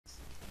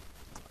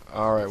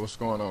Alright, what's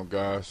going on,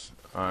 guys?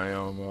 I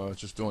am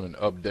just doing an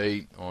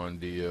update on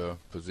the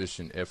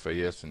position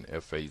FAS and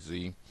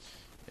FAZ,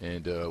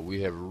 and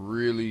we have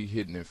really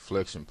hit an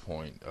inflection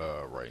point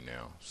right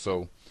now.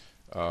 So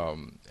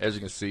as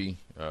you can see,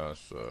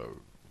 it's a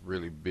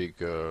really big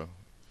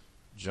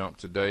jump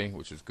today,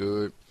 which is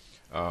good.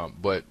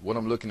 But what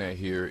I'm looking at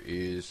here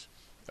is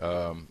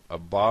a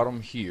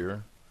bottom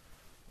here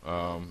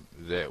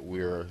that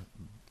we're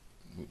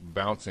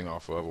bouncing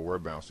off of, or we're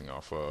bouncing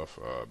off of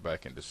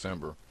back in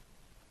December,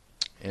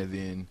 and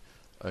then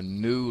a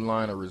new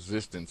line of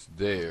resistance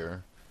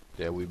there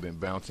that we've been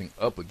bouncing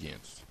up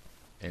against.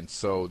 And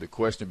so the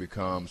question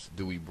becomes,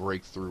 do we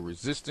break through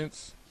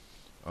resistance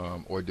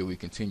or do we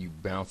continue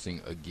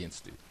bouncing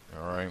against it?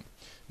 All right,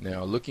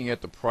 now looking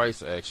at the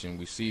price action,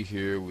 we see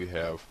here we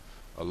have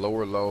a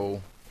lower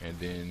low, and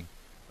then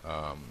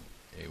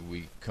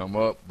we come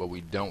up, but we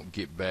don't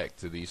get back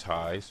to these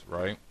highs,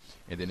 right?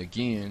 And then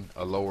again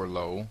a lower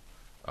low,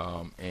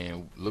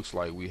 and looks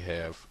like we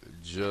have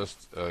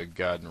just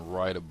gotten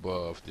right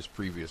above this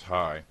previous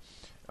high,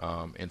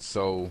 and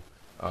so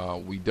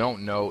we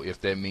don't know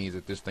if that means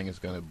that this thing is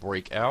going to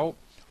break out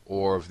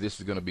or if this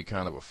is going to be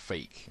kind of a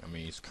fake. I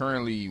mean, it's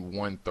currently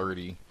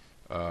 130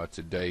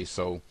 today,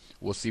 so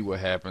we'll see what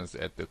happens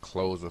at the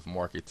close of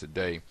market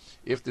today.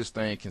 If this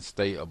thing can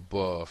stay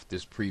above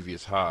this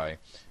previous high,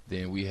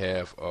 then we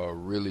have a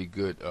really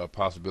good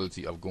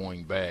possibility of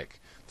going back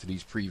to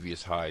these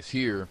previous highs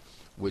here,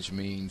 which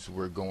means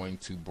we're going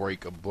to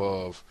break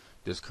above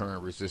this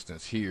current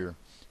resistance here,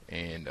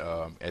 and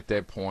at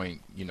that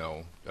point, you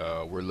know,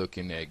 we're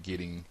looking at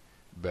getting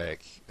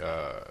back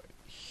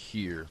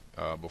here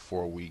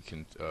before we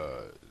can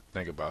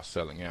think about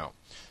selling out.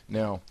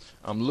 Now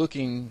I'm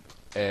looking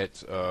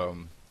at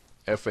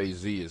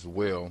FAZ as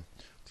well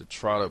to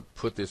try to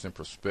put this in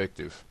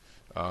perspective.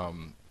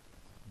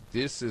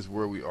 This is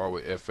where we are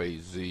with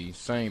FAZ.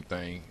 Same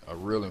thing, a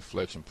real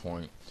inflection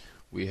point.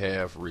 We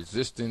have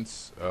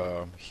resistance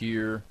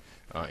here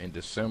in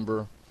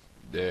December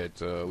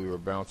that we were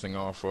bouncing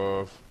off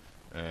of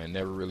and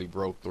never really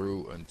broke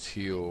through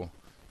until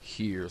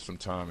here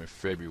sometime in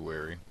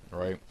February,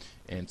 right?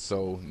 And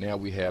so now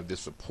we have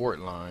this support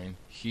line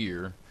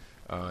here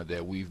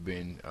that we've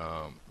been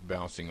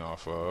bouncing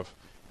off of,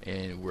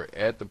 and we're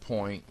at the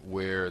point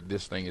where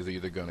this thing is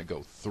either going to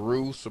go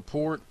through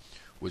support,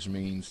 which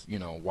means, you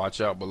know, watch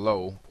out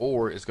below,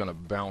 or it's going to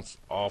bounce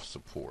off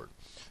support.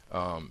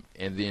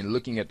 And then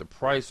looking at the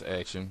price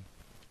action,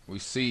 we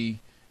see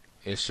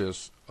it's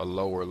just a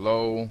lower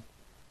low,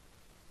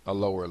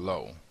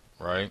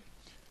 right?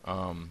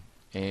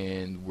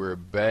 And we're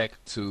back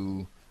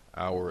to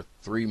our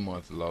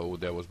 3-month low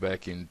that was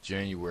back in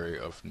January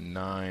of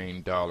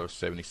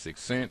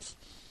 $9.76.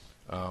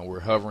 We're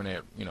hovering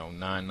at, you know,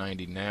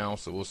 $9.90 now,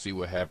 so we'll see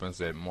what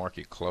happens at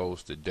market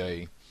close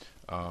today.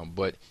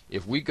 But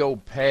if we go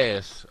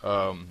past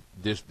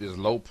this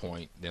low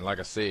point, then like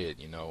I said,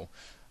 you know,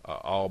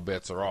 all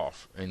bets are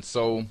off. And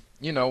so,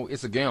 you know,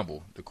 it's a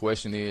gamble. The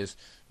question is,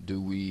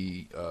 do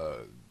we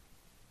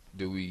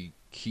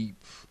keep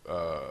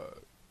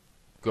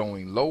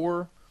going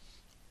lower,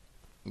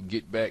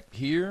 get back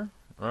here,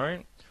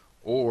 right?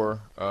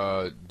 Or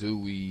do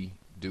we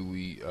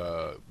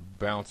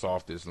bounce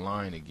off this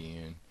line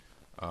again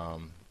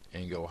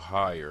and go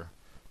higher?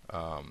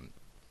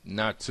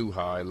 Not too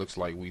high. Looks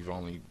like we've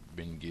only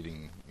been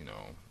getting, you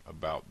know,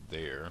 about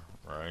there,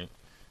 right?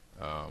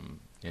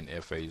 In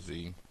FAZ,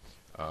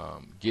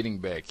 getting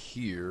back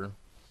here,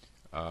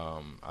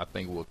 I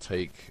think will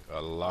take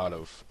a lot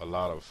of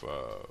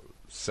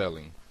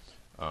selling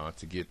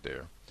to get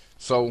there.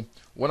 So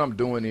what I'm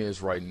doing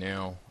is right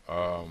now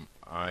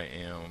I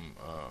am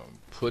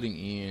putting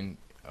in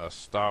a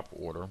stop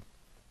order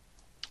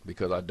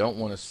because I don't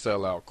want to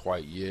sell out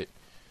quite yet.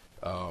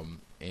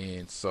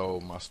 And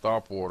so my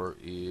stop order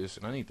is,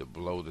 and I need to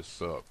blow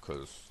this up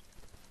because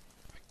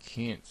I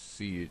can't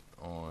see it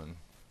on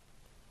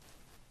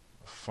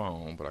a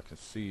phone, but I can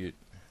see it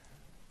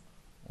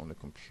on the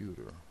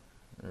computer.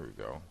 There we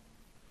go.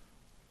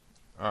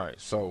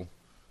 Alright, so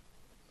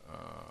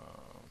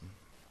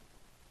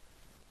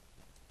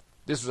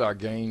this is our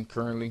gain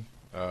currently,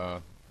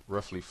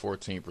 roughly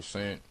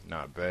 14%,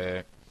 not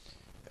bad.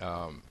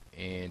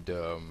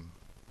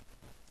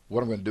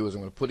 What I'm going to do is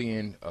I'm going to put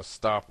in a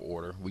stop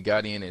order. We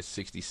got in at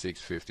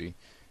 66.50,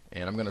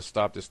 and I'm going to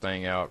stop this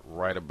thing out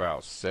right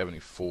about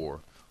 74,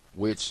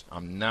 which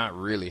I'm not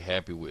really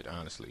happy with,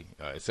 honestly.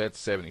 It's at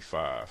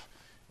 75,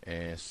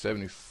 and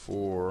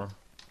 74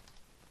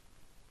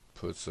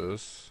 puts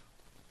us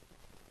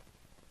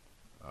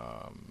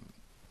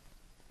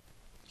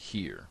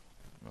here,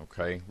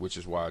 okay, which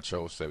is why I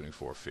chose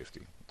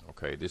 74.50.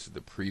 Okay, this is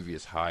the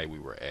previous high we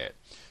were at.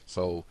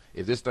 So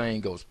if this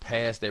thing goes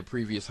past that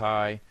previous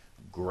high,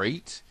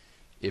 great.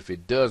 If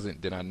it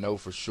doesn't, then I know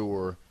for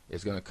sure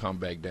it's going to come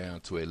back down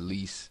to at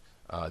least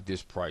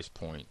this price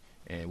point,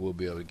 and we'll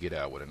be able to get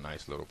out with a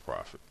nice little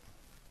profit.